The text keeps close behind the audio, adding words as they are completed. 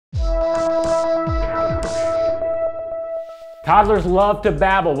Toddlers love to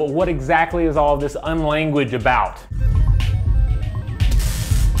babble, but what exactly is all this unlanguage about?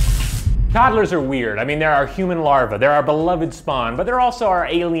 Toddlers are weird. I mean, they're our human larva, they're our beloved spawn, but they're also our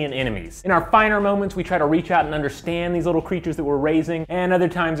alien enemies. In our finer moments, we try to reach out and understand these little creatures that we're raising, and other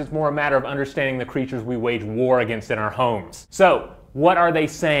times it's more a matter of understanding the creatures we wage war against in our homes. So, what are they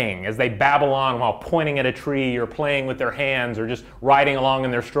saying as they babble on while pointing at a tree or playing with their hands or just riding along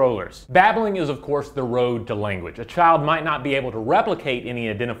in their strollers? Babbling is, of course, the road to language. A child might not be able to replicate any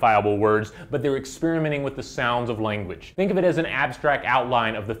identifiable words, but they're experimenting with the sounds of language. Think of it as an abstract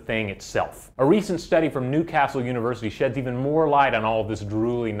outline of the thing itself. A recent study from Newcastle University sheds even more light on all of this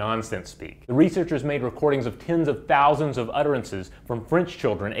drooly nonsense speak. The researchers made recordings of tens of thousands of utterances from French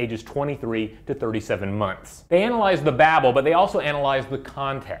children ages 23 to 37 months. They analyzed the babble, but they also analyzed the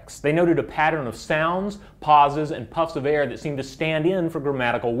context. They noted a pattern of sounds, pauses, and puffs of air that seemed to stand in for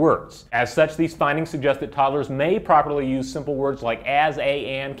grammatical words. As such, these findings suggest that toddlers may properly use simple words like as, a,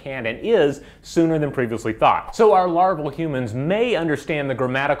 and, can, and is sooner than previously thought. So our larval humans may understand the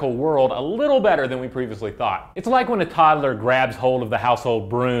grammatical world a little better than we previously thought. It's like when a toddler grabs hold of the household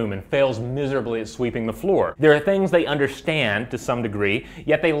broom and fails miserably at sweeping the floor. There are things they understand to some degree,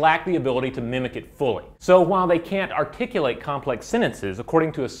 yet they lack the ability to mimic it fully. So while they can't articulate complex sentences,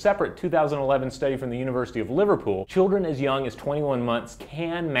 according to a separate 2011 study from the University of Liverpool, children as young as 21 months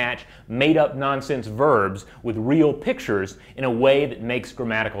can match made-up nonsense verbs with real pictures in a way that makes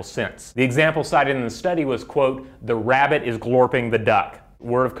grammatical sense. The example cited in the study was, quote, "The rabbit is glorping the duck."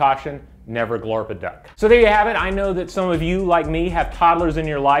 Word of caution, never glorp a duck. So there you have it. I know that some of you, like me, have toddlers in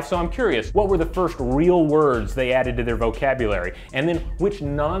your life, so I'm curious, what were the first real words they added to their vocabulary? And then which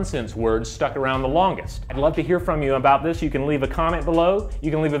nonsense words stuck around the longest? I'd love to hear from you about this. You can leave a comment below,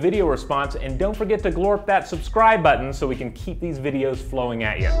 you can leave a video response, and don't forget to glorp that subscribe button so we can keep these videos flowing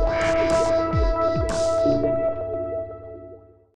at you.